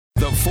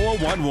The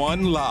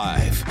 411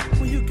 Live.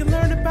 Where you can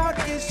learn about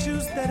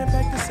issues that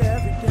impact us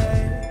every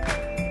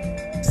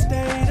day.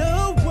 State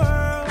of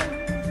world,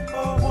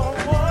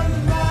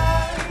 411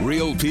 Live.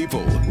 Real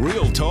people,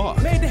 real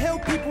talk. Made to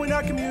help people in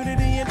our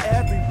community in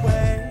every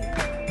way.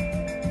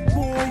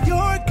 Boy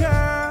or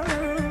girl,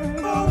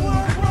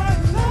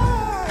 411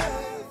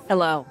 Live.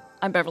 Hello,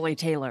 I'm Beverly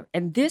Taylor,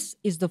 and this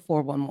is the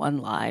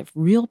 411 Live.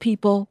 Real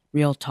people,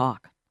 real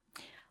talk.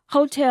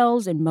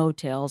 Hotels and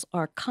motels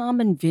are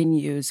common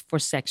venues for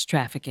sex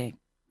trafficking.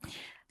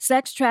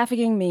 Sex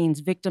trafficking means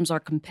victims are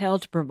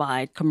compelled to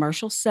provide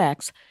commercial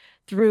sex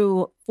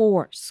through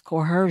force,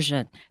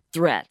 coercion,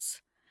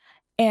 threats.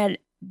 And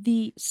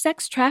the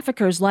sex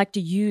traffickers like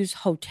to use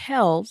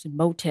hotels and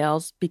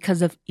motels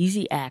because of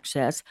easy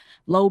access,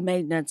 low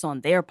maintenance on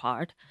their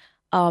part.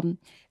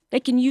 They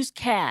can use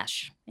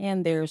cash,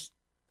 and there's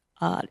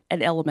an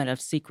element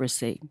of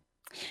secrecy.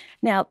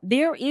 Now,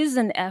 there is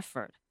an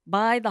effort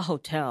by the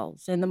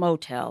hotels and the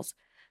motels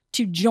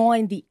to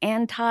join the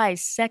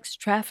anti-sex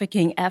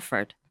trafficking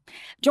effort.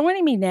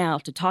 Joining me now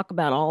to talk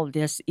about all of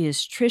this is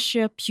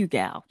Tricia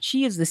Pugao.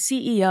 She is the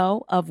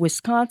CEO of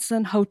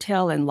Wisconsin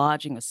Hotel and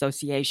Lodging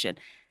Association.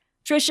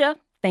 Tricia,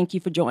 thank you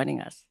for joining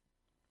us.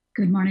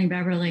 Good morning,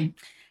 Beverly.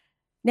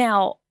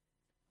 Now,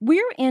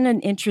 we're in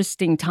an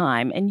interesting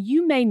time, and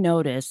you may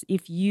notice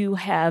if you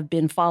have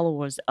been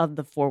followers of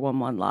the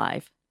 411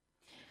 Live.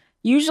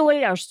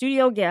 Usually our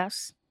studio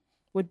guests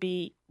would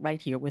be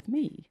right here with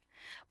me.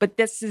 But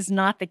this is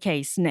not the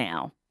case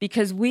now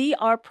because we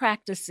are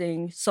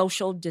practicing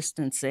social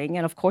distancing.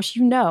 And of course,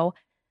 you know,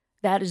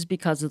 that is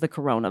because of the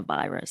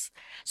coronavirus.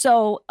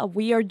 So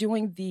we are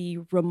doing the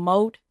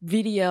remote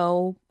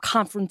video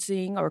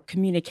conferencing or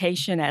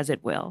communication, as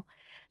it will,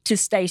 to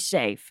stay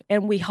safe.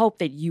 And we hope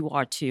that you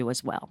are too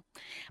as well.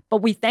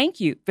 But we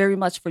thank you very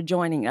much for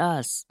joining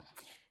us.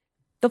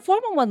 The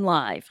 411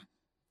 Live,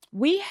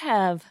 we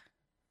have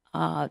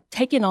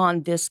taken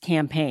on this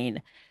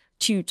campaign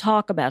to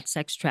talk about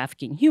sex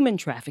trafficking, human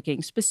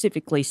trafficking,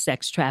 specifically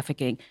sex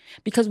trafficking,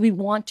 because we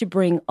want to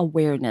bring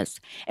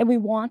awareness and we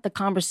want the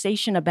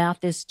conversation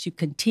about this to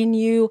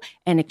continue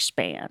and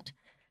expand.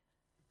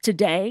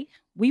 Today,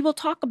 we will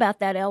talk about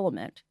that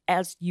element,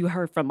 as you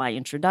heard from my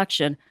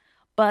introduction,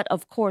 but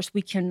of course,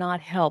 we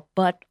cannot help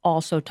but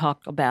also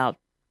talk about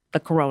the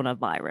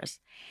coronavirus.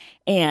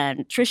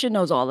 And Tricia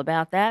knows all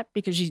about that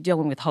because she's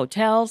dealing with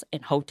hotels,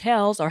 and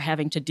hotels are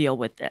having to deal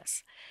with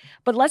this.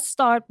 But let's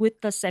start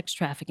with the sex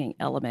trafficking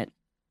element.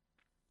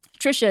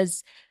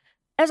 Tricia,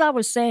 as I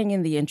was saying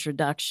in the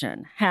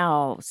introduction,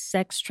 how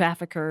sex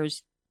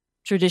traffickers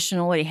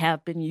traditionally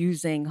have been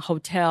using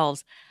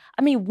hotels.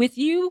 I mean, with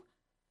you,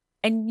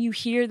 and you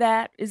hear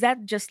that, is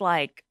that just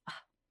like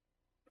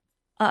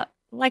a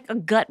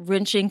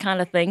gut-wrenching kind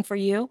of thing for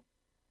you?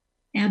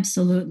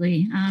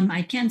 Absolutely.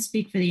 I can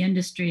speak for the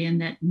industry in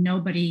that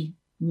nobody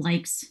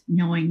likes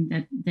knowing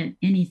that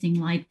anything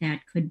like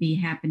that could be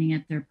happening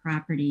at their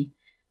property.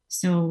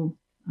 So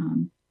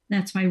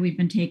that's why we've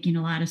been taking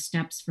a lot of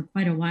steps for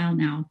quite a while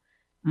now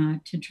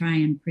to try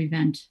and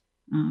prevent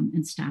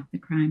and stop the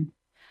crime.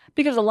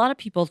 Because a lot of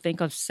people think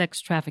of sex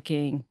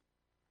trafficking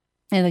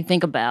and they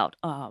think about,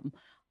 a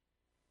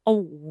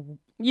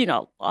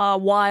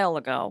while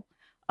ago,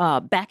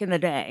 back in the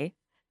day,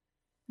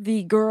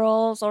 the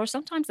girls or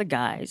sometimes the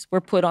guys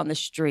were put on the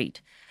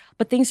street,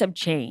 but things have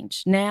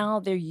changed. Now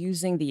they're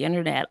using the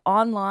internet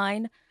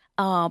online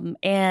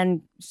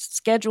and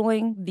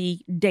scheduling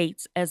the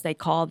dates, as they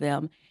call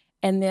them,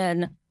 and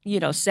then,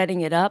 setting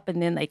it up,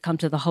 and then they come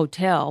to the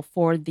hotel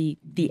for the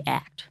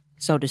act,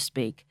 so to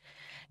speak.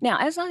 Now,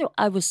 as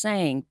I was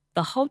saying,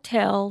 the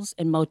hotels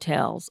and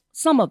motels,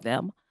 some of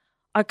them,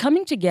 are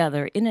coming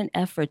together in an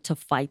effort to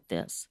fight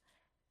this.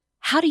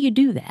 How do you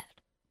do that?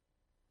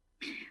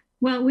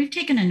 Well, we've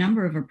taken a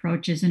number of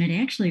approaches, and it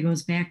actually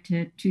goes back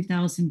to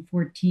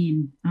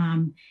 2014.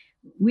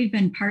 We've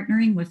been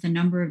partnering with a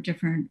number of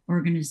different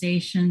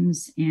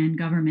organizations and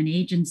government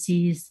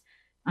agencies,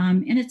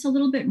 and it's a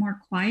little bit more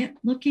quiet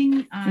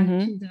looking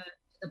to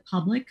the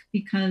public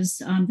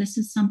because this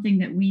is something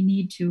that we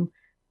need to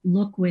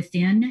look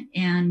within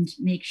and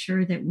make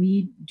sure that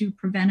we do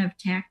preventive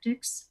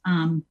tactics.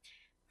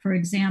 For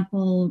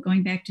example,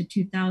 going back to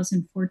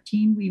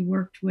 2014, we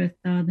worked with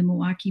the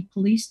Milwaukee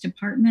Police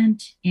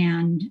Department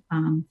and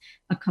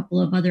a couple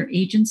of other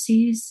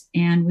agencies,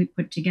 and we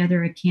put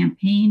together a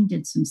campaign,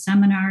 did some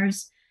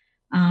seminars,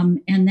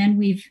 and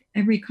then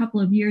every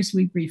couple of years,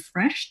 we've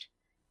refreshed.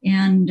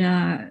 And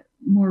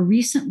more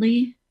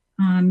recently,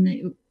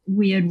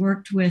 we had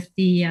worked with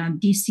the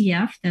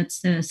DCF,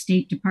 that's the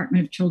State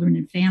Department of Children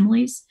and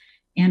Families,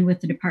 and with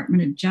the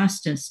Department of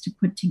Justice to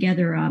put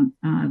together a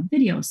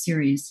video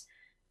series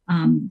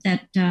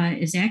that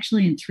is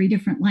actually in 3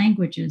 different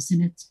languages,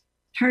 and it's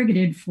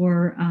targeted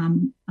for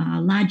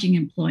lodging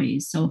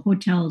employees, so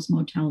hotels,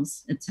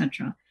 motels,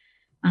 etc.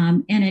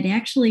 And it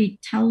actually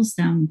tells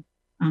them,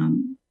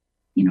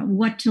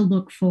 what to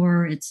look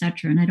for,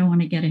 etc. And I don't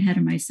want to get ahead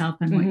of myself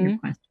on what your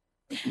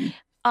question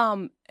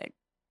is.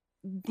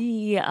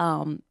 the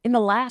in the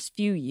last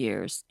few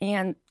years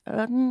and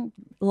in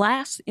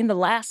the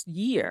last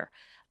year,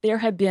 there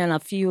have been a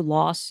few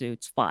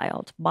lawsuits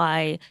filed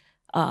by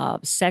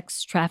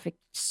sex traffic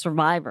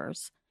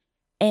survivors,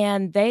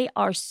 and they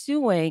are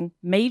suing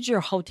major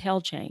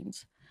hotel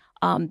chains.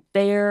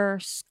 They're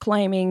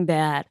claiming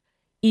that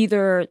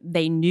either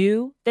they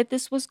knew that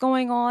this was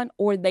going on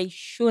or they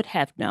should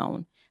have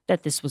known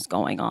that this was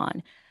going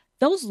on.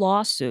 Those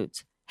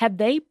lawsuits, have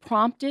they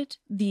prompted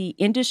the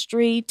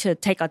industry to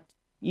take a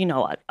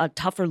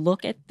tougher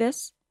look at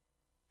this?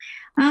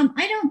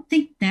 I don't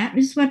think that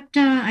is what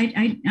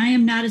I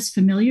am not as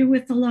familiar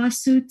with the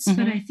lawsuits,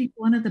 but I think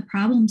one of the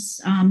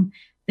problems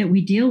that we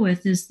deal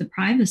with is the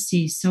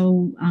privacy.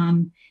 So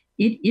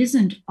it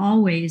isn't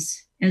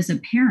always as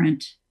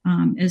apparent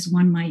as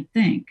one might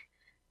think.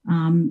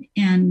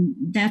 And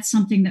that's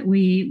something that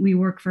we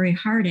work very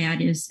hard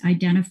at, is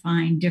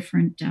identifying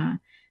different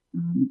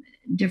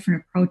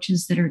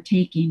approaches that are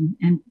taking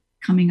and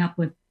coming up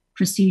with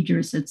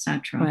procedures,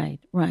 etc.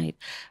 Right.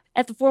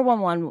 At the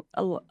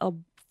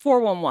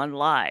 411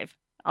 Live,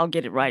 I'll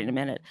get it right in a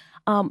minute.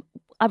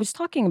 I was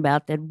talking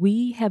about that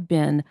we have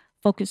been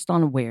focused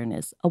on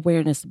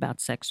awareness about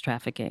sex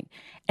trafficking.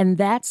 And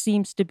that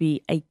seems to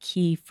be a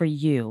key for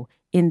you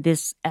in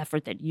this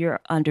effort that you're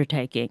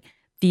undertaking,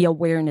 the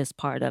awareness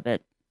part of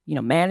it,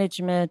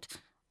 management,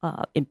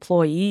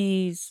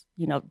 employees,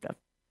 the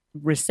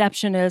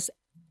receptionists,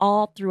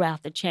 all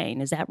throughout the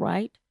chain. Is that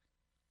right?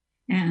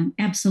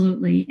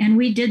 Absolutely. And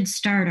we did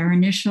start, our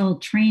initial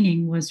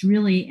training was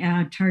really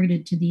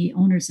targeted to the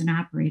owners and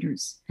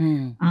operators.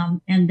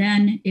 And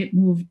then it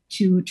moved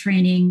to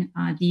training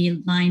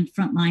the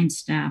frontline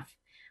staff.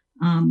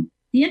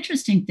 The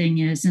interesting thing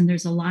is, and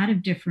there's a lot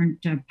of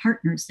different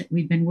partners that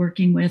we've been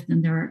working with,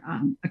 and they're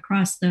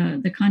across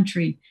the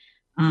country.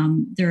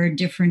 There are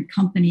different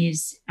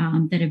companies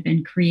that have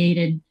been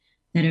created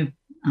that have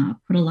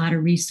put a lot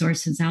of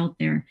resources out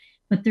there.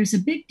 But there's a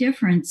big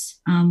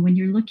difference when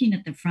you're looking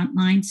at the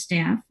frontline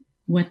staff,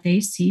 what they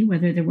see,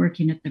 whether they're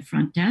working at the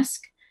front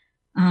desk,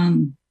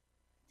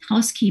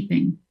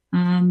 housekeeping,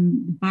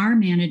 bar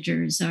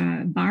managers,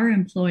 bar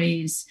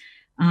employees.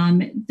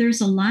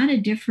 There's a lot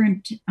of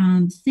different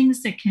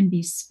things that can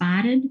be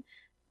spotted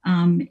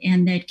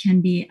and that can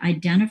be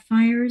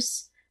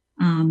identifiers.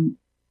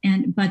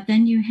 But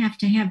then you have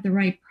to have the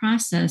right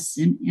process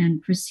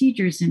and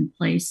procedures in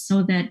place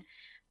so that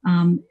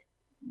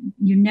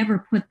you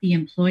never put the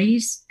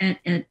employees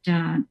at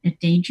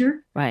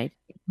danger. Right.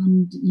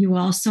 And you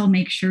also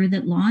make sure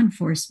that law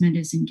enforcement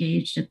is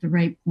engaged at the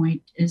right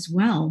point as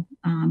well,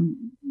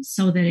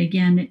 so that,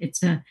 again,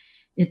 it's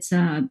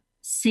a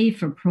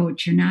safe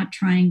approach. You're not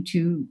trying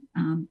to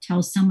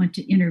tell someone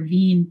to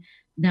intervene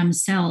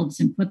themselves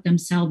and put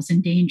themselves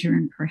in danger,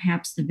 and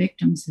perhaps the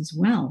victims as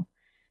well.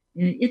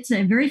 It's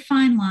a very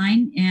fine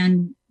line,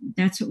 and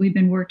that's what we've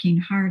been working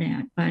hard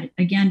at. But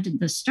again,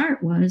 the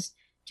start was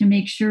to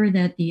make sure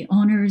that the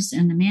owners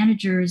and the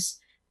managers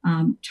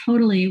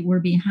totally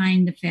were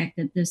behind the fact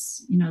that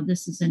this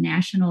is a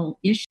national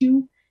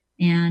issue,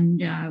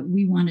 and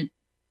we want to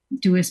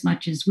do as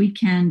much as we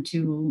can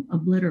to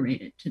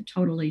obliterate it, to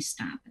totally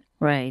stop it.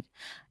 Right.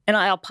 And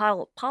I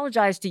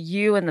apologize to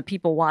you and the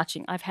people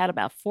watching. I've had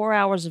about 4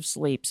 hours of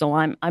sleep, so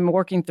I'm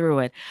working through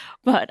it.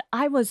 But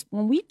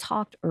when we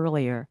talked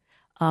earlier,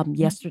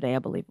 yesterday, I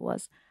believe it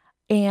was,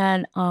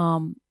 and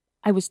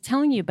I was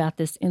telling you about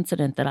this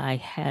incident that I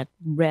had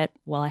read.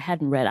 Well, I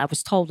hadn't read. I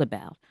was told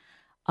about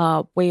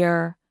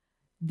where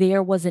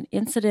there was an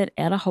incident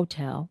at a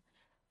hotel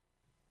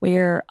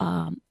where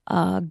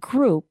a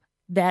group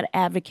that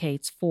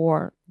advocates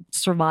for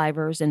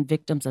survivors and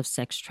victims of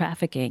sex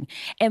trafficking.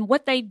 And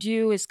what they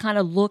do is kind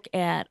of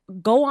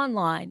go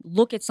online,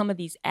 look at some of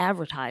these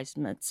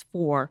advertisements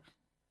for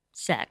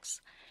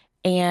sex,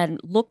 and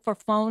look for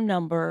phone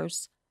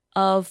numbers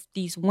of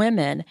these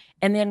women,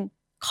 and then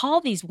call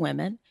these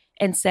women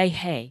and say,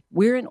 hey,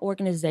 we're an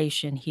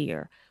organization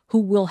here who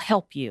will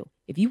help you.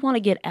 If you want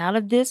to get out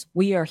of this,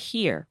 we are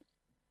here.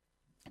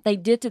 They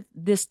did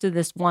this to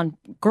this one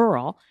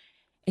girl,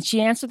 and she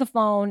answered the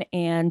phone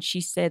and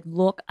she said,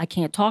 look, I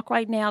can't talk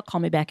right now.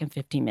 Call me back in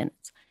 15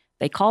 minutes.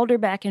 They called her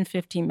back in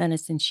 15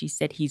 minutes and she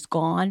said, he's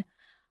gone,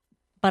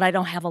 but I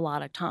don't have a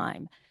lot of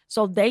time.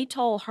 So they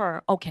told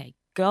her, okay,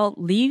 go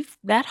leave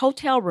that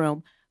hotel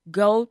room,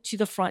 go to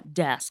the front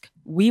desk.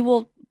 We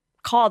will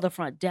call the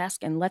front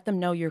desk and let them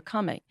know you're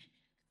coming.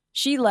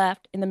 She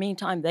left. In the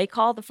meantime, they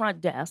called the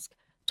front desk,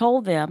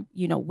 told them,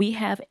 we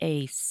have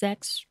a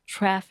sex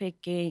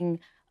trafficking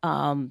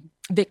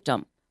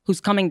victim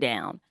who's coming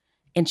down,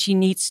 and she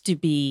needs to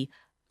be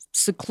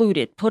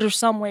secluded. Put her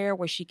somewhere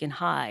where she can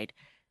hide.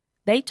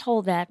 They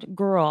told that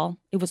girl,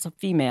 it was a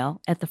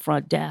female, at the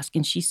front desk,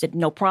 and she said,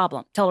 no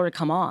problem. Tell her to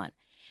come on.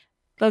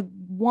 The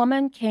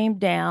woman came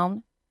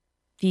down.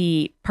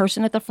 The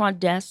person at the front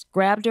desk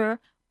grabbed her,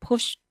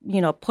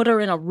 put her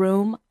in a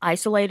room,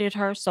 isolated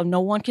her so no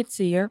one could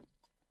see her.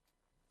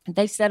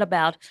 They said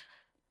about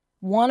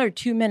 1 or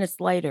 2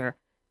 minutes later,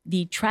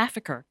 the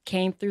trafficker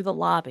came through the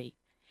lobby,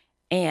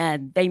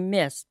 and they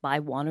missed by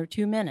 1 or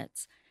 2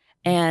 minutes.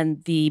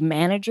 And the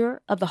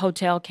manager of the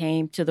hotel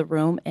came to the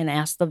room and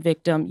asked the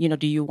victim,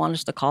 do you want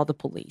us to call the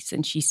police?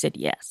 And she said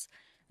yes.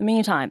 In the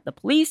meantime, the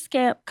police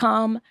can't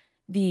come.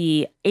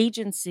 The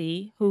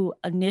agency who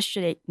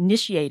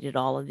initiated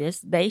all of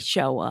this, they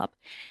show up.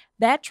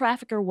 That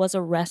trafficker was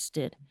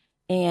arrested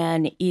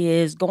and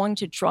is going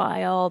to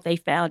trial. They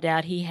found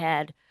out he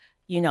had,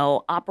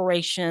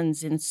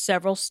 operations in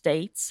several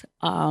states.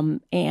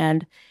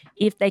 And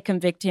if they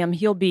convict him,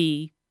 he'll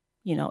be,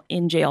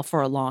 in jail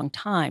for a long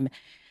time.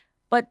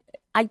 But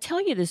I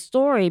tell you this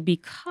story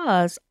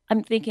because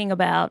I'm thinking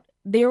about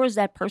there was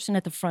that person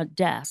at the front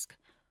desk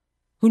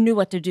who knew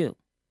what to do.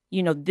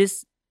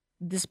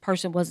 This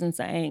person wasn't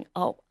saying,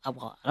 oh,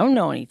 well, I don't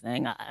know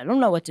anything. I don't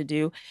know what to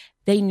do.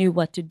 They knew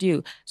what to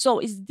do. So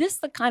is this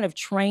the kind of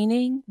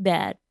training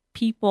that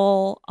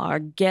people are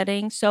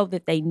getting so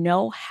that they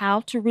know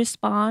how to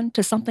respond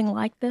to something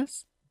like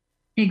this?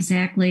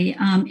 Exactly.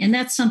 And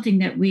that's something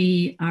that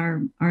we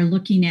are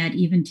looking at,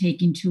 even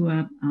taking to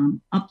a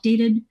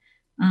updated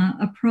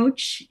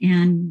approach.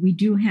 And we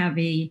do have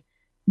a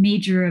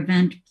major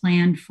event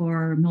planned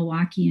for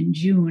Milwaukee in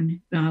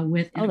June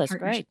with that's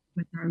great.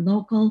 With our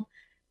local,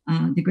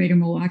 the Greater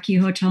Milwaukee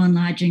Hotel and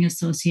Lodging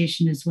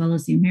Association, as well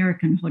as the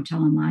American Hotel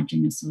and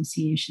Lodging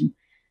Association.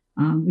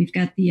 We've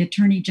got the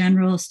Attorney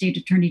General, State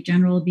Attorney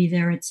General will be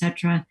there, et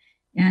cetera.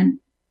 And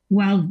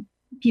while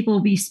people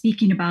will be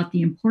speaking about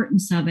the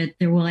importance of it,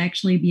 there will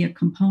actually be a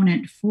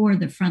component for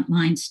the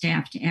frontline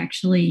staff to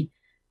actually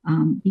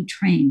be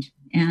trained.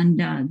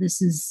 And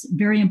this is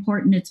very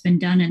important. It's been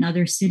done in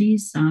other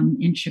cities,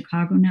 in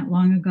Chicago not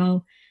long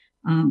ago.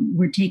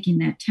 We're taking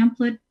that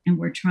template and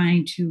we're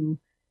trying to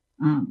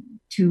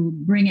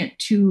bring it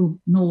to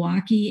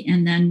Milwaukee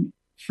and then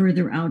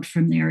further out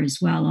from there as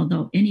well.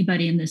 Although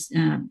anybody in this,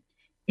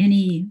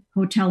 any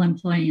hotel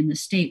employee in the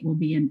state will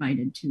be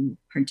invited to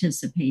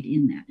participate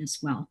in that as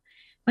well.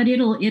 But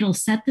it'll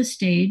set the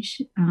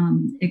stage,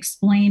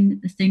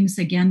 explain the things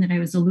again that I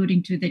was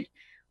alluding to, that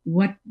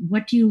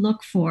what do you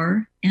look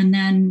for? And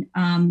then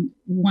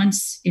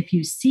once, if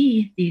you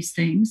see these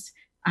things,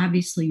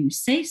 obviously you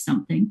say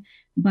something,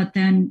 but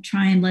then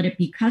try and let it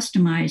be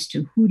customized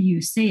to who do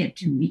you say it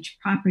to. Each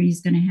property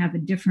is going to have a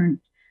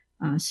different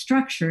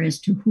structure as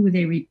to who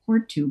they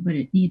report to, but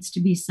it needs to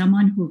be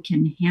someone who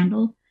can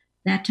handle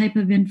that type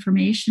of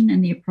information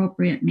in the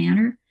appropriate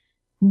manner,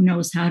 who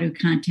knows how to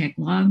contact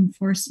law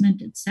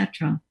enforcement,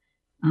 etc.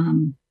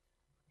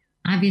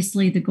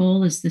 Obviously, the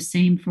goal is the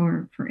same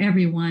for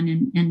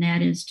everyone, and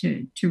that is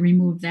to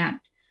remove that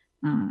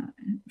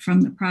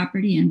from the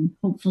property and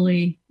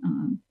hopefully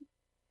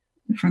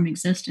from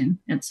existing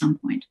at some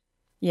point.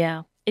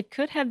 Yeah, it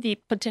could have the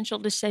potential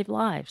to save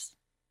lives.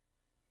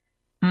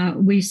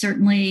 We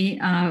certainly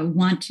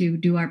want to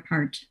do our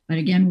part. But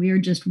again,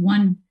 we're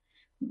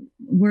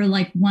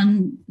like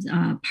one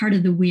part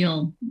of the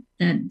wheel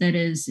that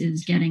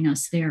is getting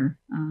us there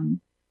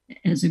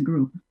as a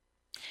group.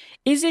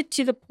 Is it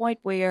to the point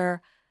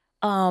where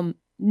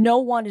no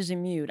one is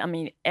immune? I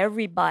mean,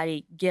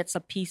 everybody gets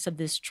a piece of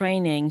this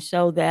training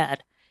so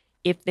that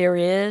if there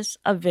is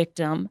a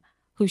victim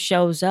who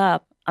shows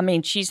up, I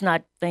mean, she's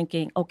not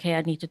thinking, okay,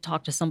 I need to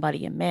talk to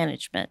somebody in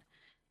management.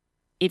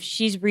 If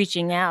she's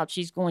reaching out,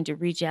 she's going to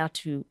reach out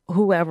to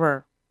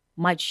whoever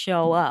might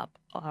show up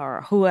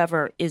or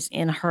whoever is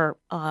in her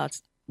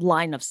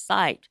line of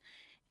sight.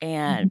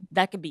 And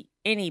that could be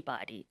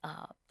anybody,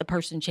 the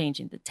person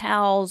changing the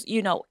towels,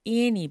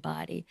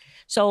 anybody.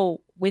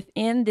 So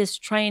within this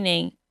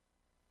training,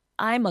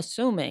 I'm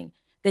assuming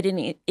that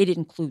it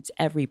includes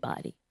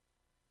everybody.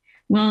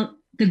 Well,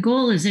 the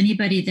goal is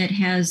anybody that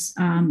has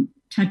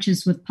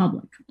touches with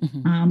public,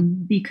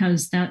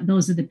 because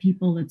those are the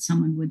people that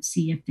someone would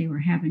see if they were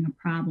having a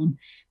problem.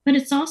 But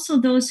it's also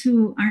those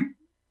who aren't,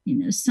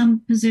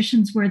 some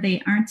positions where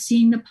they aren't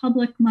seeing the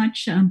public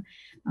much.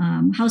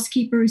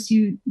 Housekeepers,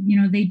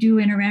 they do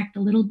interact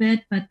a little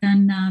bit, but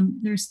then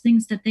there's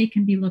things that they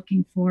can be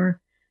looking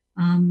for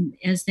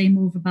as they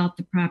move about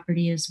the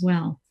property as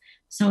well.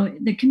 So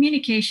the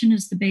communication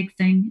is the big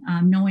thing,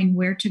 knowing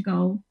where to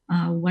go,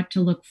 what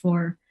to look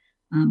for,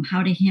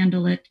 how to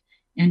handle it,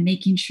 and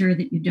making sure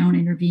that you don't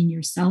intervene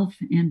yourself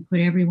and put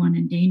everyone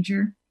in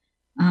danger.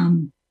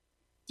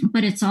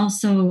 But it's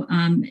also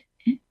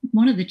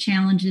one of the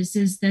challenges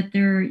is that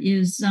there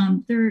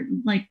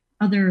like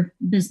other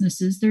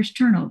businesses, there's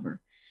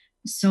turnover.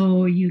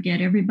 So you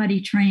get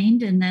everybody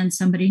trained and then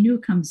somebody new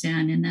comes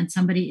in and then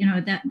somebody,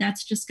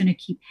 that's just going to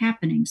keep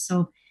happening.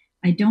 So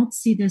I don't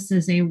see this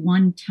as a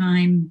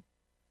one-time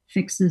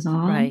fixes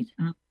all. Right.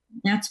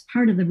 That's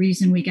part of the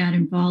reason we got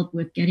involved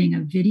with getting a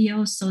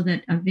video, so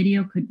that a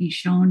video could be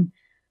shown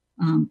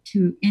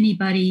to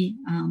anybody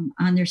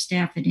on their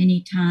staff at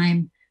any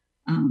time,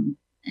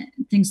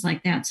 things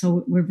like that.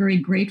 So we're very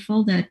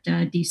grateful that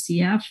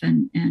DCF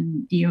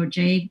and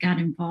DOJ got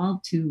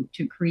involved to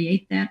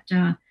create that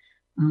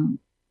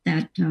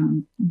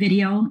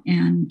video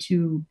and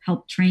to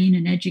help train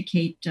and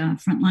educate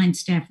frontline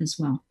staff as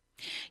well.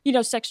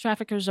 Sex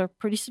traffickers are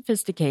pretty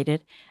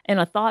sophisticated. And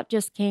a thought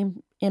just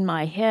came in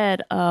my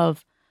head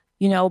of,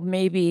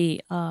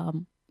 maybe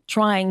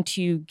trying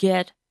to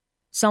get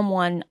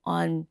someone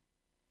on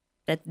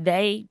that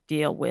they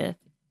deal with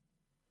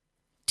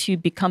to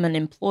become an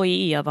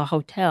employee of a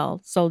hotel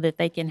so that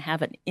they can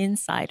have an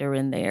insider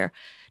in there?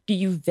 Do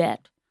you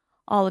vet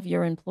all of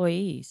your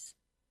employees?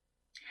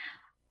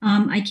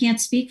 I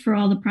can't speak for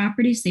all the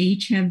properties. They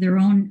each have their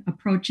own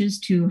approaches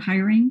to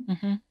hiring.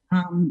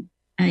 Mm-hmm.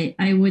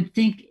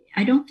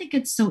 I don't think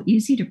it's so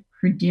easy to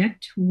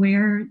predict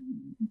where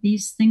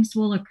these things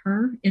will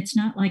occur. It's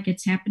not like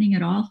it's happening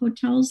at all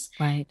hotels,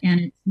 Right.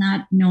 and it's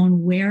not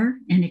known where,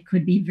 and it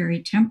could be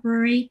very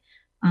temporary.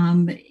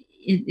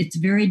 It's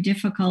very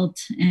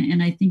difficult,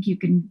 and I think you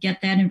can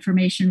get that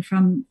information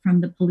from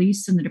the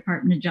police and the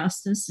Department of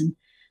Justice and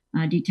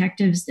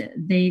detectives.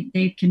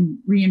 They can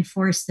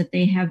reinforce that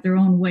they have their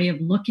own way of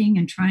looking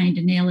and trying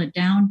to nail it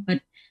down.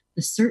 But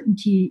the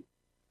certainty,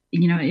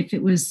 if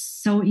it was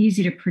so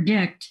easy to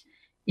predict,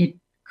 it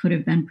could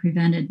have been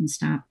prevented and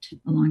stopped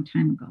a long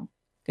time ago.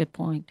 Good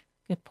point.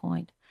 Good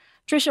point.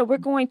 Tricia, we're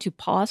going to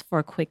pause for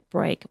a quick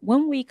break.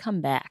 When we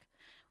come back,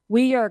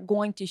 we are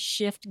going to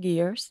shift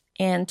gears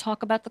and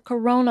talk about the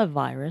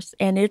coronavirus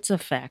and its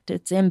effect,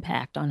 its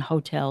impact on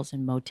hotels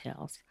and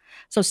motels.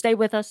 So stay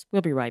with us.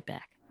 We'll be right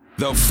back.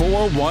 The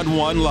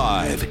 411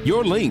 Live,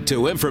 your link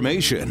to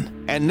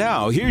information. And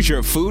now here's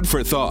your food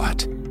for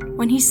thought.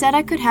 When he said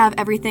I could have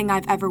everything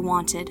I've ever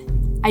wanted,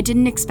 I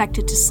didn't expect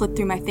it to slip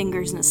through my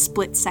fingers in a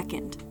split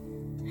second.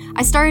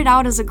 I started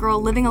out as a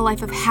girl living a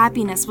life of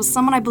happiness with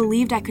someone I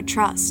believed I could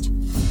trust.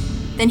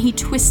 Then he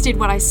twisted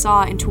what I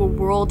saw into a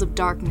world of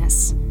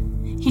darkness.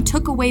 He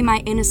took away my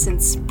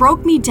innocence,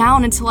 broke me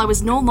down until I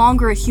was no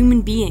longer a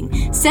human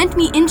being, sent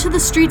me into the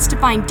streets to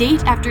find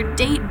date after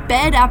date,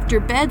 bed after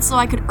bed, so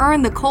I could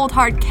earn the cold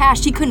hard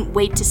cash he couldn't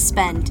wait to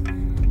spend.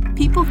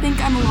 People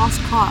think I'm a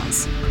lost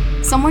cause,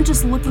 someone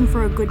just looking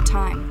for a good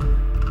time,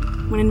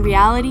 when in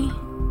reality,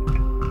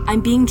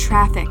 I'm being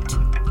trafficked,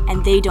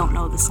 and they don't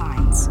know the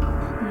signs.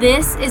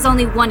 This is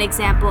only one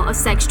example of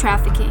sex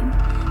trafficking.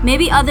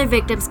 Maybe other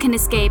victims can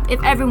escape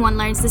if everyone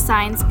learns the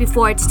signs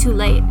before it's too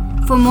late.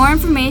 For more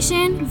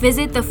information,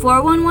 visit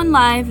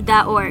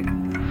the411live.org.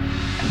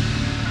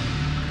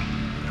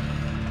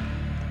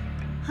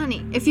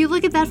 Honey, if you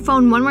look at that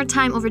phone one more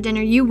time over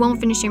dinner, you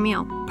won't finish your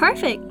meal.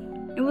 Perfect.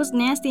 It was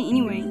nasty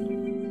anyway.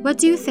 What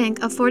do you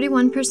think of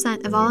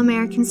 41% of all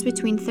Americans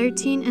between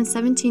 13 and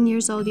 17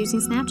 years old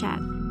using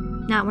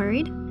Snapchat? Not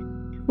worried?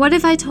 What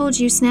if I told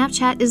you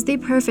Snapchat is the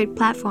perfect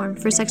platform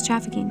for sex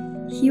trafficking?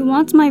 He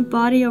wants my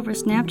body over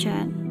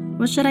Snapchat.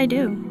 What should I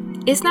do?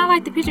 It's not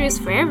like the picture is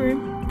forever.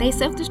 They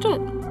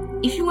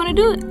self-destruct. If you want to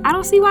do it, I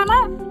don't see why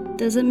not.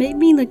 Does it make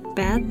me look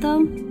bad,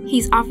 though?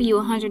 He's offering you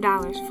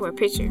 $100 for a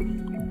picture.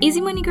 Easy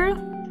money, girl.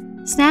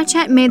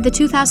 Snapchat made the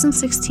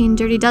 2016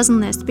 Dirty Dozen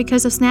list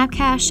because of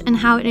Snapcash and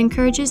how it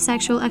encourages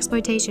sexual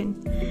exploitation.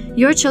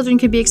 Your children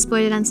could be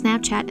exploited on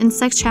Snapchat, and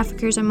sex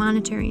traffickers are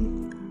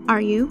monitoring.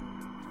 Are you?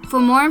 For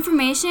more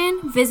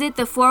information, visit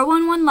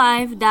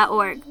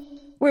the411live.org.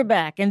 We're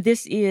back, and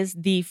this is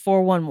the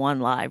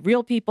 411 Live.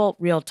 Real people,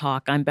 real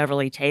talk. I'm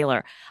Beverly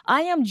Taylor.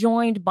 I am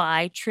joined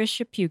by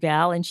Tricia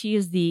Pugal, and she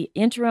is the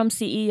interim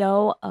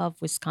CEO of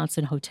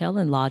Wisconsin Hotel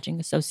and Lodging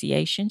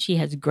Association. She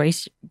has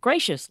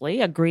graciously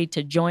agreed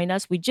to join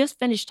us. We just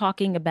finished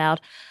talking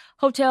about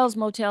hotels,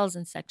 motels,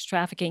 and sex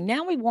trafficking.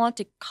 Now we want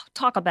to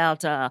talk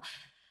about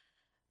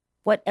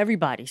what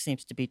everybody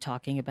seems to be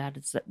talking about.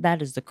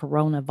 That is the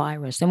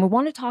coronavirus. And we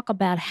want to talk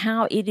about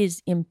how it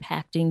is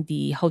impacting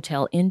the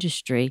hotel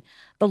industry,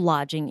 the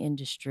lodging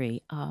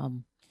industry.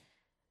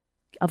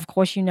 Of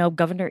course,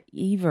 Governor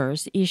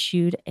Evers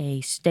issued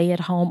a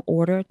stay-at-home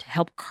order to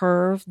help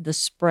curb the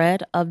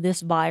spread of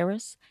this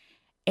virus.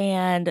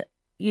 And,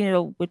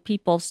 with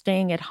people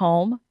staying at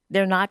home,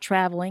 they're not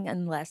traveling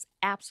unless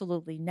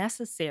absolutely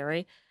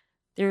necessary.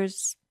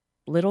 There's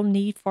little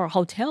need for a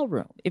hotel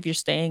room if you're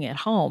staying at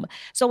home.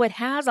 So it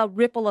has a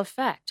ripple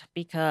effect,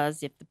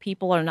 because if the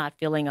people are not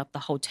filling up the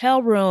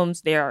hotel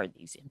rooms, there are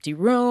these empty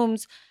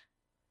rooms.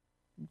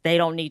 They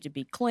don't need to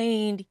be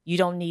cleaned. You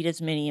don't need as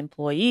many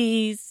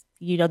employees.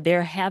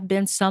 There have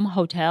been some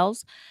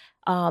hotels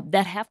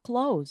that have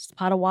closed.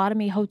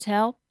 Potawatomi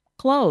Hotel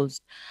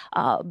closed.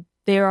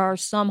 There are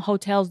some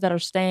hotels that are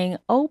staying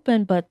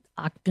open, but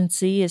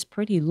occupancy is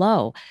pretty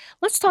low.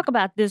 Let's talk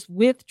about this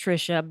with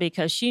Tricia,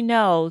 because she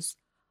knows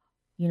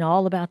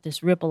all about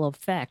this ripple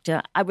effect.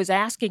 I was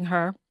asking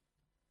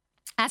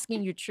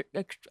you,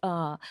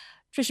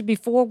 Tricia,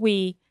 before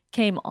we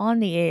came on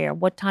the air,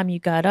 what time you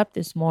got up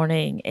this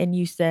morning, and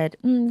you said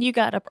you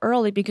got up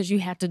early because you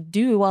had to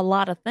do a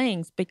lot of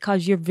things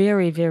because you're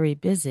very, very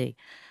busy.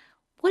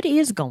 What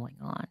is going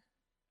on?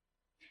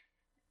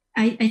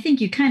 I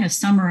think you kind of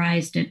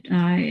summarized it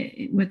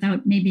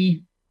without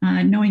maybe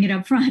knowing it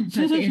up front,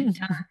 but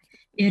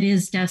it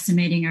is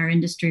decimating our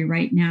industry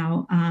right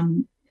now.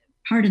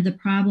 Part of the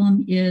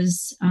problem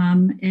is,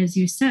 as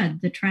you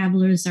said, the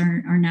travelers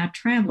are not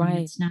traveling.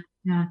 Right. It's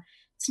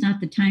not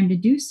the time to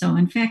do so.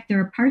 In fact, there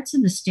are parts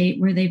of the state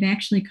where they've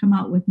actually come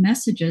out with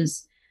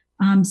messages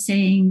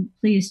saying,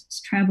 "Please,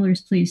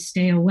 travelers, please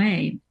stay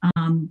away,"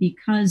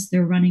 because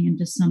they're running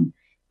into some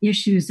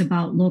issues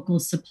about local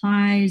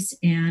supplies,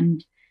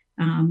 and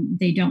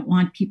they don't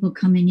want people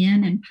coming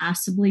in and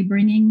possibly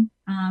bringing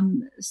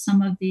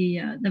some of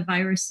the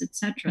virus, et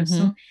cetera. Mm-hmm.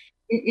 So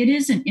it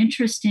is an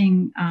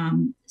interesting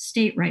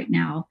state right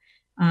now.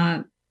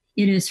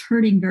 It is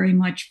hurting very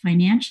much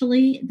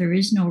financially. There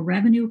is no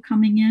revenue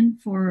coming in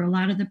for a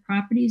lot of the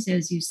properties.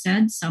 As you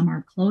said, some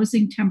are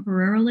closing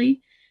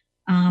temporarily.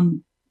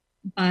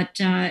 But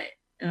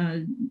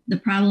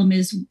the problem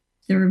is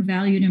they're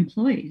valued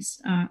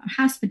employees.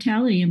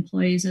 Hospitality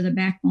employees are the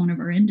backbone of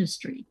our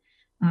industry.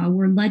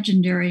 We're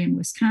legendary in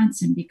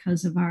Wisconsin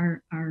because of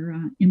our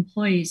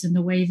employees and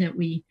the way that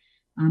we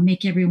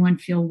make everyone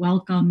feel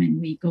welcome,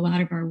 and we go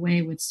out of our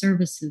way with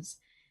services.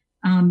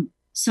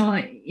 So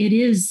it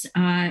is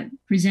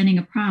presenting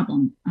a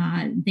problem.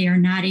 They are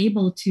not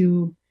able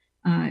to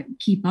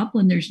keep up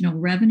when there's no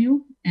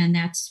revenue, and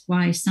that's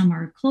why some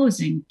are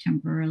closing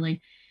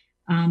temporarily.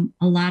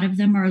 A lot of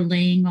them are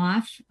laying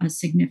off a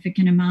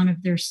significant amount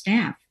of their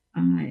staff.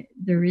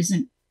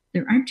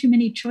 There aren't too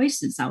many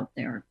choices out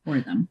there for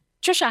them.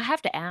 Trisha, I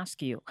have to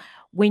ask you,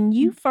 when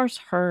you first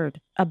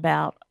heard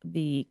about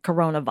the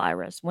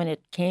coronavirus, when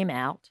it came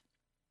out,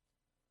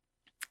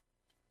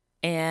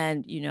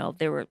 and,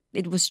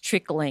 it was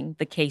trickling,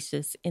 the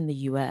cases in the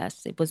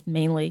U.S., it was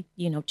mainly,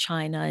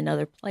 China and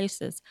other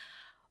places.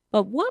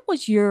 But what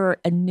was your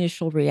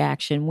initial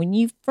reaction when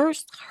you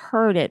first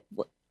heard it?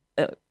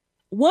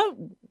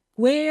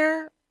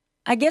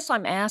 I guess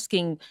I'm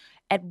asking,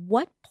 at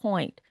what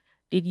point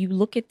did you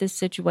look at this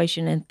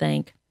situation and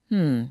think,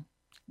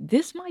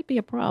 this might be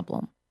a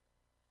problem?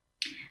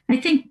 I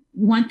think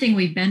one thing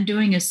we've been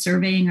doing is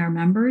surveying our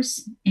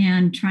members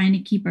and trying to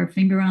keep our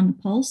finger on the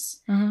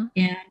pulse. Uh-huh.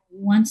 And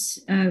once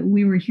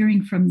we were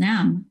hearing from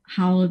them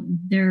how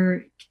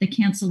the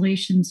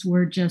cancellations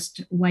were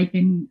just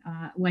wiping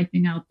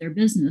out their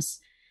business.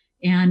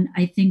 And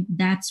I think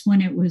that's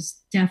when it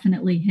was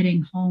definitely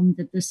hitting home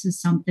that this is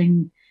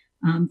something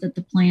that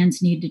the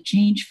plans need to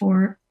change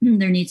for.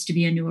 There needs to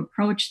be a new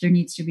approach. There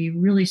needs to be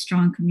really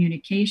strong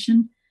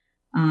communication.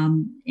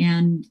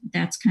 And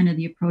that's kind of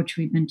the approach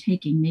we've been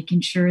taking,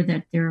 making sure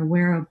that they're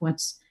aware of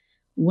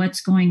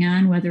what's going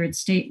on, whether it's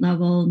state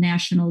level,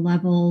 national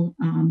level,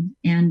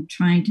 and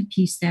trying to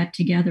piece that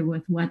together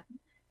with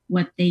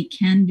what they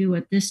can do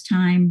at this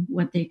time,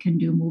 what they can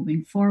do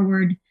moving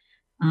forward,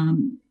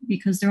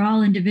 because they're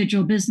all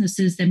individual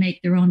businesses that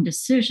make their own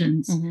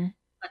decisions, Mm-hmm.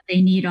 but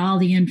they need all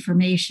the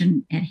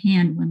information at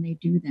hand when they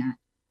do that.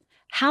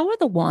 How are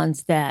the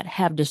ones that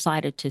have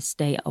decided to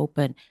stay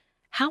open,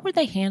 how are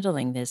they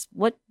handling this?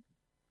 What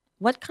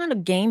kind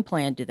of game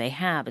plan do they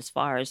have as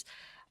far as,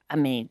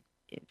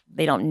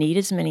 they don't need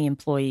as many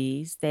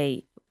employees.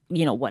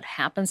 What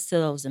happens to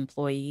those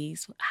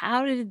employees?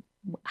 How do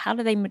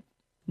they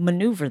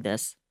maneuver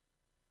this?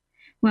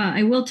 Well,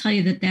 I will tell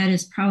you that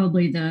is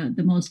probably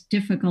the most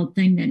difficult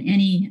thing that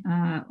any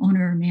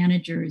owner or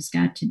manager has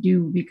got to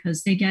do,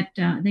 because they get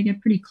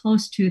pretty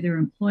close to their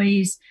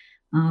employees.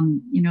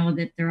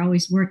 That they're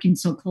always working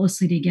so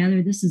closely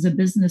together. This is a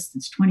business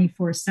that's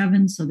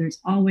 24/7, so there's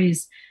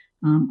always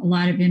a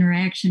lot of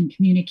interaction,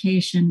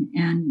 communication,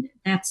 and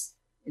that's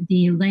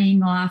the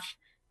laying off,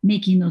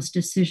 making those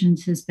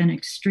decisions has been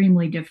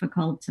extremely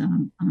difficult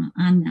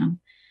on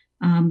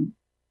them.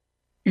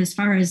 As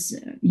far as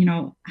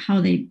how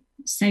they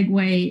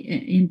segue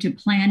into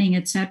planning,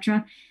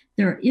 etc.,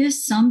 there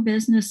is some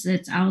business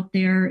that's out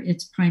there.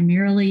 It's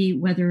primarily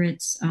whether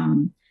it's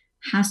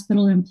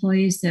hospital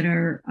employees that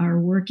are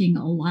working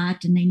a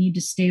lot and they need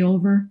to stay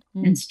over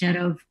instead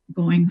of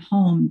going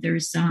home.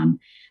 There's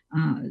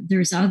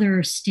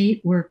other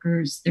state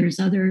workers. They're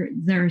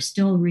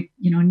still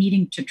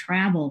needing to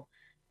travel.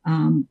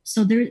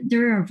 So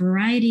there are a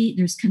variety.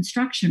 There's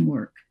construction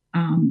work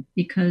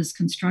because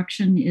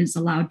construction is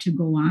allowed to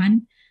go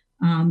on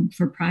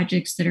for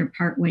projects that are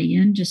partway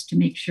in, just to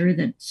make sure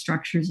that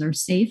structures are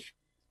safe.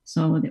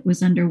 So that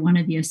was under one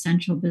of the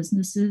essential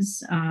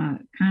businesses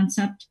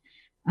concept.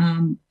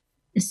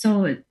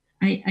 So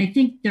I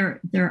think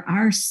there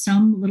are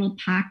some little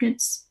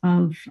pockets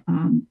of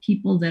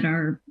people that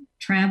are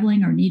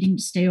traveling or needing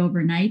to stay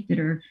overnight that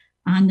are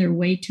on their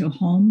way to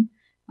home.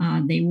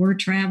 They were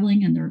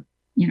traveling and they're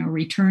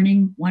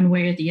returning one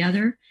way or the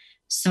other.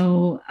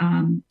 So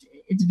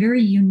it's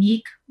very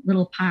unique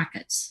little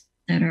pockets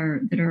that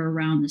are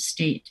around the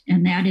state,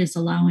 and that is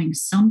allowing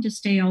some to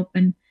stay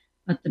open,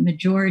 but the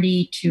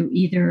majority to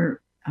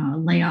either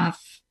lay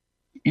off,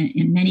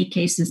 in many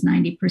cases,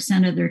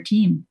 90% of their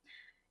team,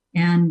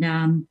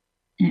 and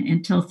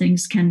until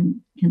things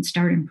can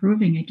start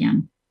improving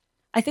again.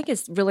 I think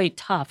it's really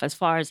tough as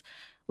far as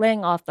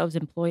laying off those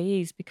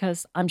employees,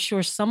 because I'm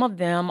sure some of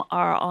them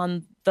are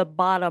on the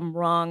bottom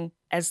rung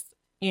as,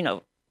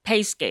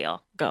 pay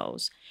scale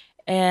goes.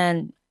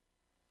 And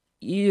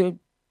you're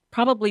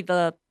probably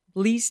the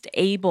least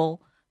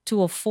able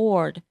to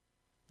afford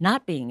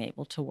not being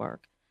able to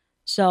work.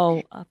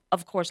 So,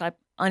 of course,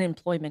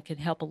 unemployment can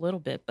help a little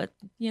bit. But,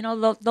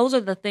 those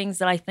are the things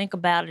that I think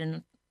about,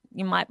 and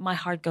my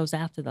heart goes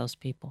out to those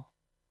people.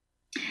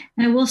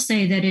 And I will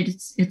say that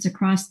it's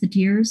across the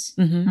tiers.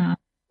 Mm-hmm.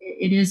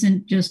 it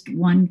isn't just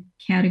one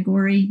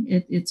category.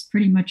 It's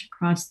pretty much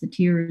across the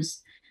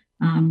tiers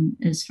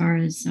as far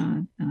as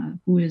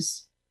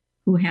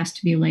who has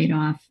to be laid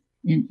off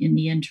in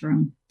the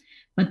interim.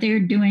 But they're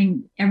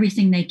doing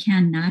everything they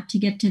can not to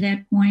get to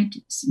that point.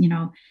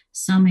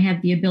 Some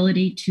have the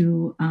ability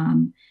to,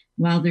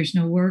 while there's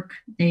no work,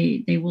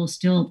 they will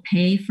still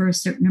pay for a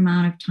certain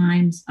amount of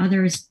times.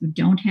 Others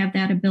don't have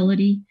that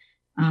ability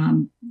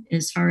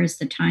as far as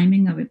the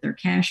timing of it, their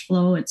cash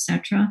flow,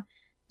 etc.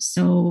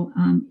 So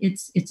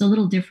it's a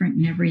little different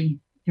in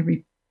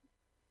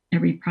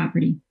every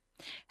property.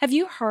 Have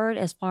you heard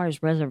as far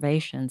as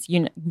reservations?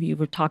 You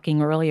were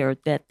talking earlier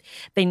that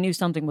they knew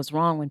something was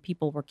wrong when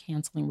people were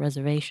canceling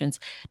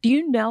reservations. Do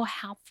you know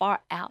how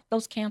far out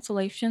those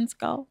cancellations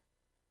go?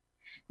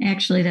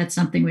 Actually, that's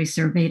something we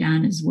surveyed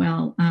on as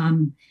well.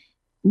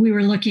 We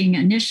were looking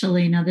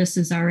initially, now this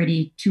is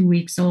already 2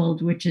 weeks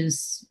old, which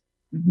is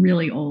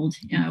really old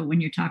when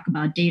you talk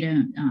about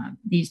data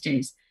these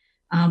days.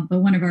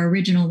 But one of our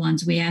original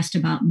ones, we asked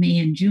about May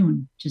and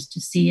June just to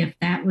see if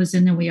that was,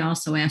 and then we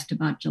also asked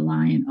about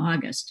July and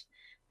August.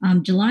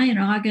 July and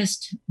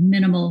August,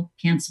 minimal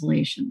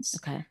cancellations.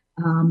 Okay.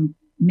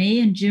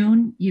 May and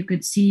June, you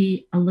could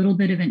see a little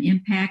bit of an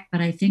impact, but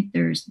I think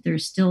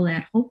there's still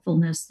that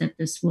hopefulness that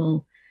this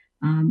will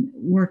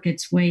work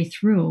its way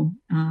through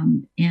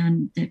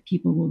and that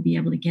people will be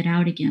able to get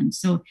out again.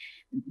 So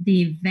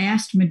the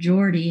vast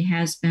majority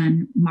has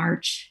been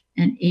March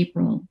and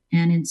April,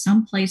 and in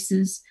some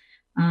places,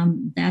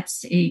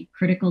 that's a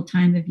critical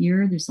time of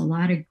year. There's a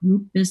lot of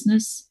group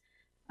business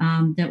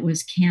that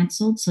was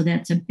canceled. So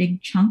that's a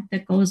big chunk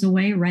that goes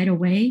away right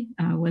away,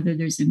 whether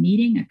there's a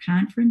meeting, a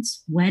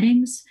conference,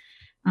 weddings.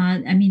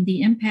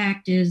 The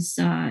impact is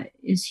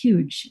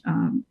huge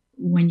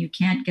when you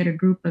can't get a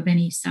group of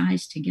any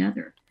size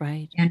together.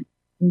 Right. And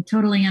we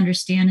totally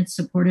understand and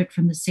support it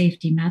from the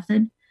safety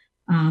method.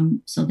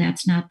 So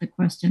that's not the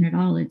question at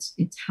all. It's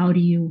how do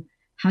you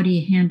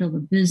handle a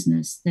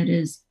business that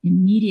is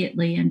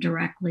immediately and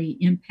directly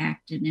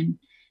impacted? And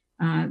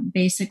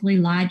basically,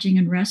 lodging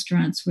and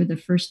restaurants were the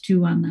first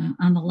two on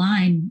the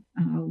line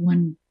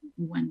when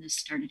this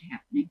started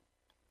happening.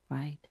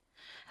 Right.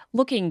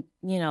 Looking,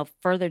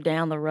 further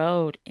down the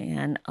road,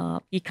 and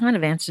you kind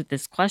of answered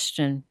this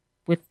question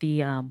with the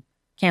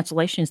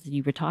cancellations that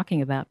you were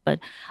talking about, but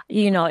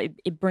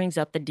it brings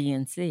up the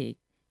DNC.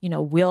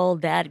 Will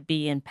that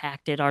be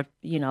impacted? Are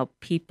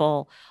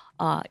people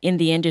in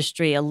the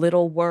industry a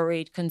little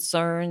worried,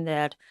 concerned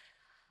that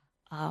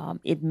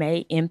it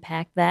may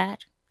impact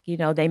that?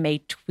 They may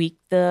tweak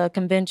the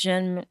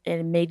convention and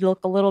it may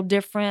look a little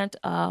different.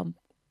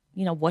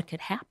 What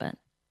could happen?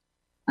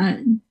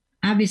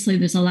 Obviously,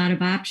 there's a lot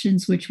of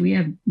options which we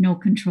have no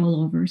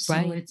control over. So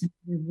Right.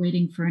 we're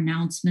waiting for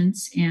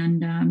announcements.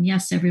 And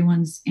yes,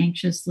 everyone's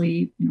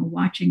anxiously,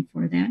 watching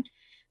for that.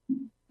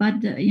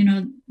 But,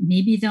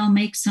 maybe they'll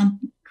make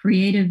some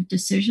creative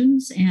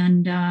decisions.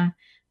 And,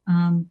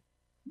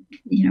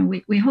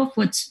 we hope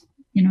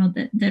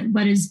that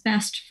what is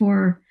best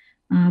for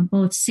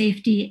both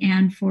safety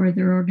and for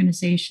their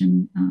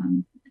organization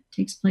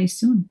takes place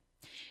soon.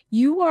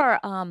 You are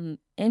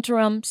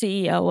interim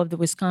CEO of the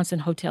Wisconsin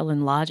Hotel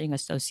and Lodging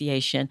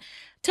Association.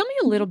 Tell me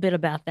a little bit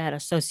about that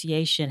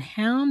association.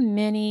 How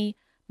many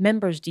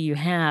members do you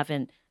have,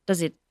 and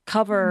does it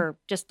cover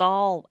just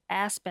all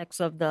aspects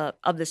of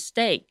the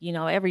state?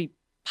 Every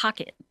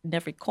pocket and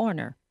every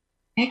corner.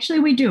 Actually,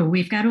 we do.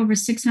 We've got over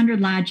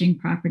 600 lodging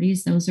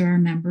properties. Those are our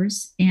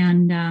members,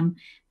 and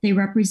they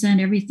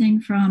represent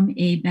everything from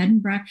a bed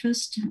and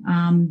breakfast,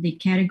 the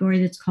category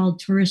that's called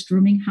tourist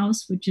rooming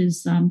house, which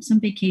is some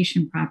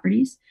vacation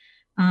properties.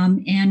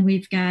 And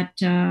we've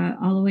got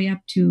all the way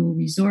up to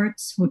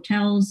resorts,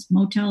 hotels,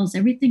 motels,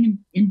 everything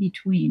in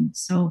between.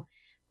 So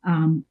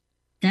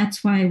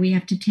that's why we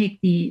have to take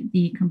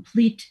the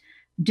complete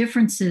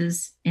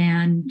differences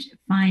and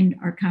find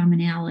our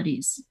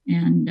commonalities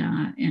and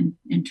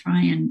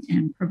try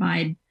and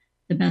provide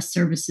the best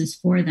services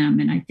for them.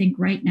 And I think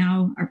right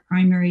now our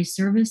primary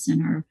service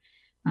and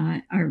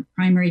our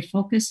primary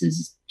focus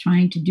is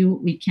trying to do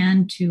what we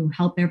can to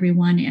help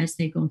everyone as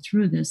they go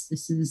through this.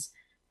 This is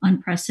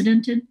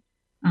unprecedented.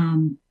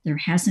 There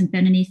hasn't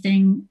been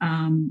anything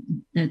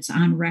that's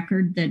on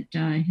record that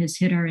has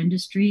hit our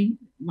industry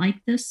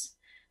like this.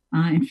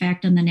 In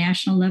fact, on the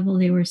national level,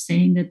 they were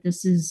saying that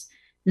this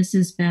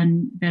has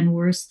been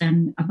worse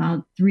than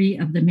about 3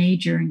 of the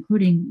major,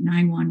 including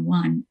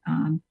 911,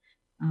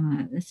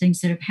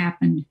 things that have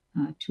happened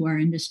to our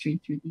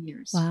industry through the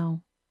years.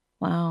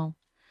 Wow.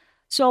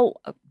 So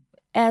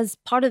as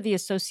part of the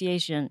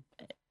association,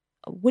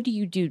 what do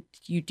you do?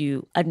 Do you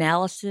do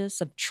analysis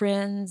of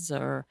trends,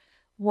 or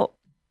what?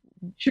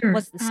 Sure.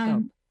 What's the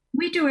scope?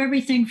 We do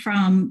everything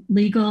from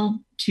legal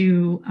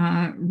to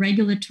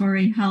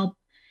regulatory help.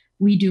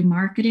 We do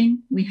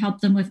marketing. We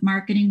help them with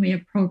marketing. We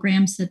have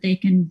programs that they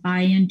can buy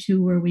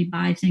into where we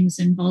buy things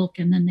in bulk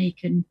and then they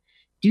can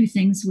do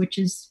things, which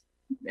is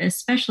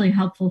especially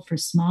helpful for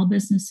small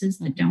businesses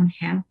that don't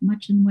have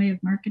much in the way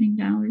of marketing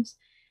dollars.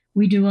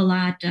 We do a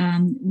lot.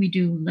 We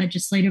do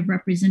legislative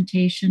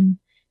representation.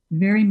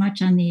 very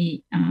much on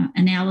the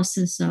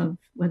analysis of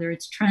whether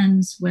it's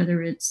trends,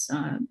 whether it's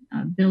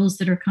bills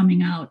that are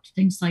coming out,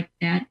 things like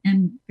that,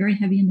 and very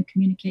heavy in the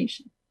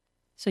communication.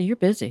 So you're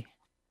busy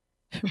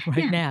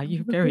right now.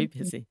 You're very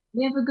busy.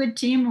 We have a good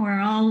team. We're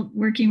all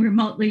working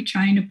remotely,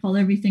 trying to pull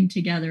everything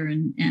together,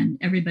 and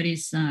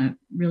everybody's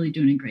really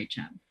doing a great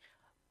job.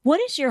 What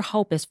is your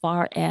hope as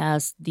far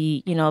as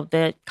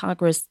that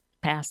Congress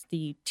passed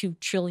the $2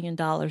 trillion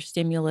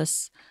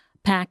stimulus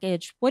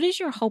package? What is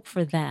your hope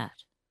for that?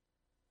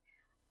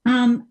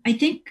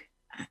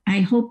 I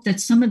hope that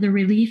some of the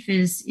relief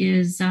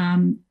is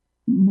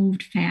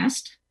moved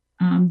fast.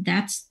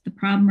 That's the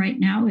problem right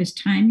now is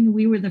timing.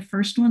 We were the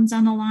first ones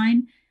on the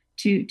line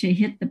to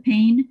hit the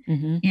pain.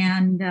 Mm-hmm.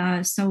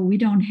 And so we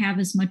don't have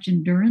as much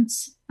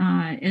endurance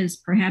as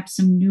perhaps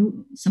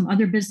some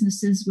other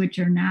businesses, which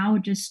are now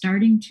just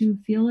starting to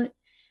feel it.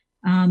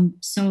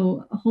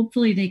 So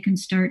hopefully they can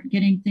start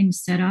getting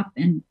things set up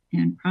and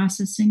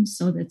processing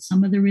so that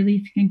some of the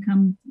relief can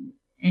come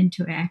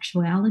into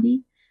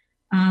actuality.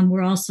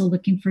 We're also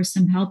looking for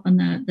some help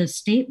on the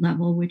state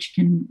level, which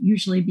can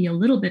usually be a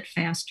little bit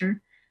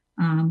faster,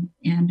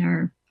 and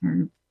are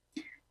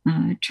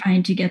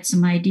trying to get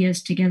some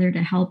ideas together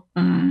to help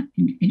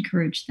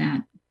encourage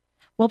that.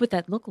 What would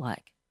that look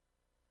like?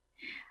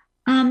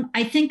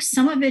 I think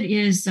some of it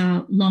is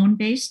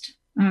loan-based.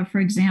 For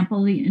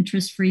example, the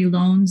interest-free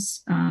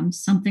loans,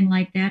 something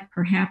like that,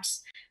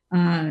 perhaps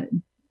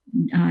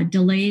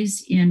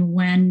delays in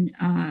when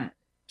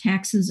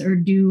taxes are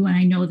due. And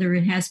I know there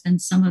has been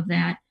some of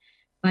that,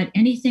 but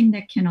anything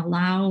that can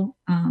allow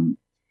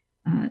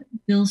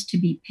bills to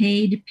be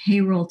paid,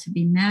 payroll to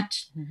be met,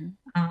 mm-hmm.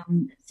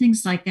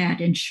 Things like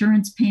that,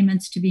 insurance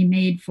payments to be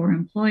made for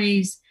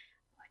employees,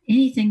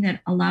 anything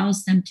that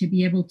allows them to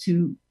be able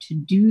to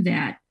do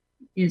that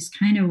is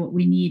kind of what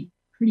we need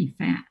pretty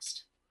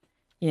fast.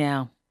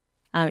 Yeah.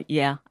 I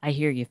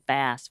hear you.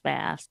 Fast.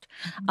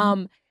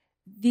 Mm-hmm.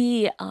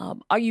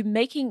 Are you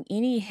making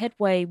any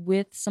headway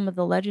with some of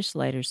the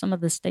legislators, some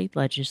of the state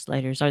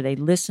legislators? Are they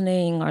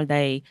listening? Are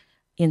they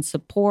in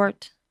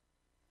support?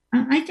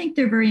 I think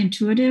they're very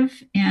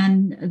intuitive,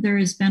 and there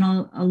has been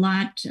a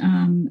lot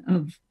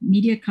of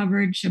media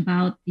coverage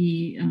about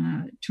the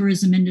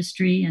tourism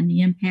industry and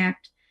the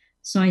impact.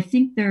 So I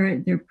think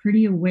they're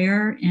pretty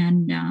aware,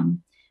 and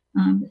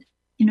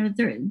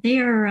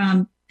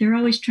they're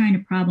always trying to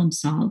problem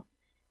solve.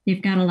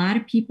 They've got a lot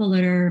of people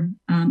that are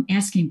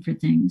asking for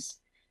things.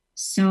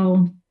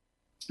 So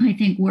I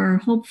think we're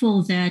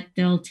hopeful that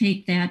they'll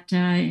take that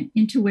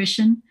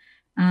intuition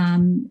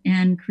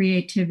and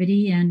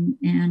creativity and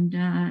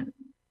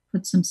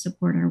put some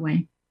support our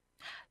way.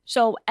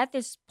 So at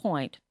this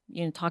point,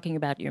 talking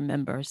about your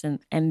members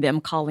and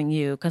them calling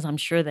you, because I'm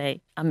sure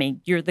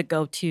you're the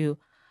go-to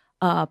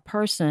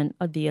person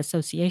of the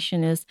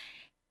association.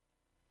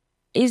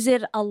 Is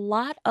it a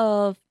lot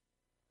of,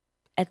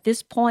 at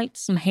this point,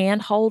 some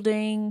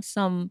hand-holding,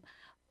 some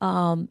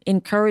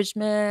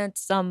encouragement,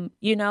 some,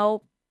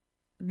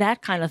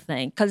 that kind of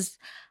thing? Because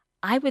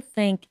I would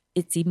think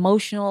it's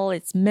emotional,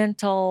 it's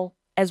mental,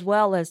 as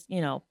well as,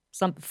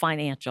 some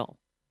financial.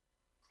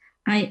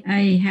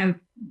 I have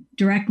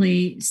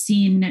directly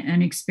seen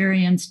and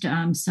experienced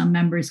some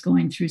members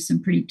going through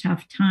some pretty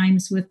tough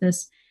times with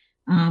this.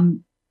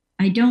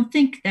 I don't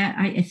think that,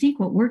 I think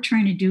what we're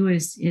trying to do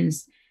is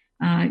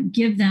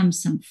give them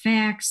some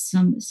facts,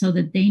 so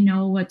that they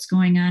know what's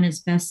going on as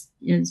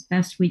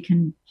best we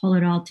can pull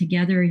it all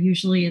together.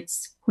 Usually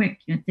it's quick,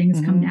 things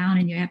mm-hmm. come down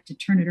and you have to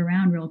turn it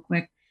around real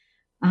quick.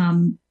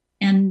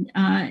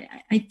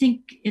 I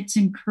think it's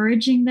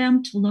encouraging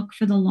them to look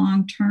for the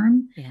long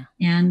term. Yeah.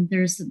 And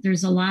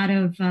there's a lot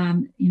of,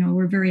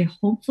 we're very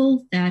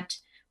hopeful that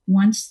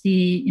once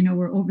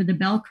we're over the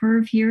bell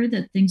curve here,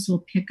 that things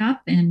will pick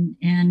up and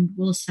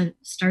we'll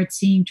start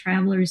seeing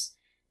travelers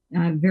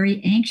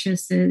very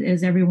anxious,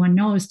 as everyone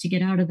knows, to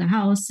get out of the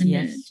house and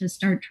yes. to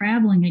start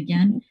traveling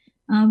again.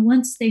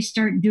 Once they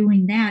start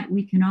doing that,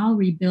 we can all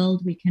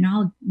rebuild. We can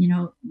all,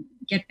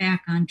 get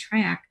back on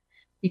track,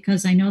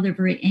 because I know they're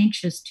very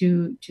anxious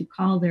to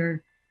call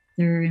their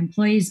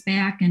employees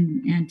back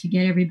and to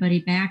get everybody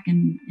back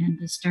and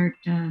to start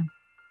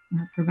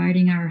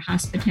providing our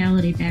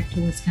hospitality back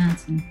to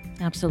Wisconsin.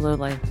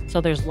 Absolutely. So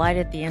there's light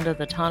at the end of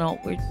the tunnel.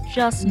 We're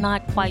just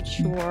not quite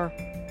sure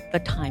the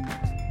timing.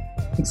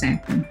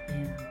 Exactly.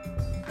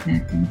 Yeah.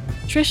 Exactly.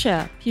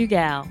 Tricia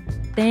Pugh,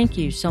 thank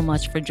you so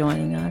much for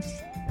joining us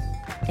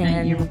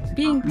and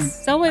being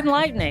so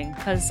enlightening,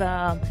 because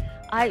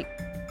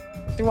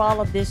through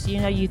all of this,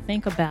 you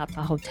think about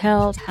the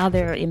hotels, how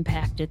they're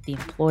impacted, the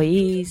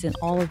employees, and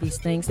all of these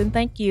things. And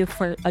thank you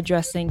for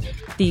addressing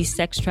the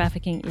sex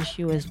trafficking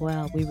issue as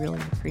well. We really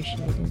appreciate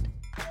it.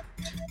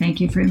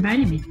 Thank you for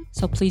inviting me.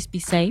 So please be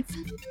safe.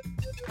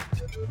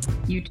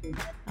 You too.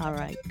 All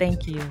right.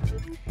 Thank you.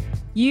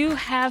 You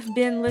have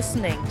been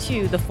listening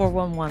to the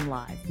 411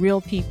 Live,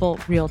 Real People,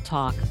 Real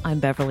Talk. I'm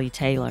Beverly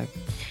Taylor.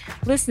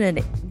 Listen,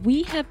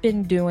 we have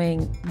been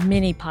doing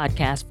many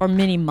podcasts for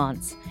many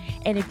months,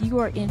 And if you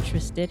are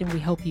interested, and we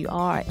hope you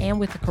are, and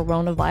with the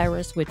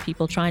coronavirus, with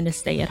people trying to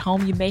stay at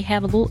home, you may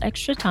have a little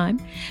extra time.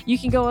 You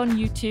can go on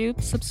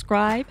YouTube,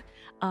 subscribe,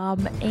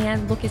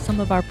 and look at some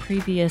of our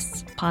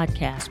previous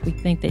podcasts. We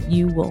think that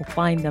you will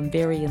find them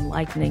very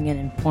enlightening and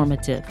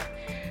informative.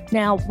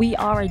 Now, we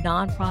are a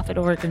nonprofit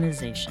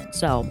organization,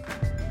 so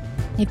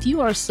if you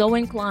are so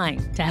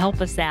inclined to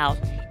help us out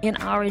in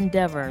our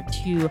endeavor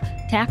to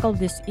tackle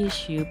this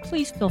issue,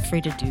 please feel free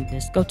to do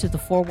this. Go to the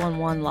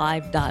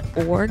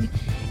 411live.org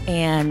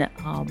and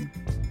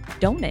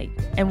donate,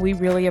 and we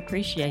really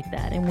appreciate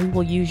that, and we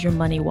will use your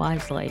money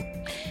wisely.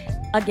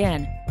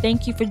 Again,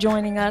 thank you for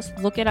joining us.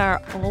 Look at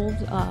our old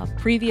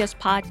previous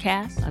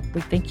podcasts.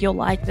 We think you'll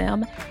like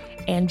them.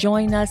 And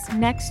join us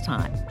next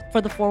time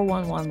for the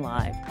 411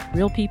 Live.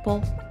 Real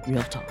people,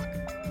 real talk.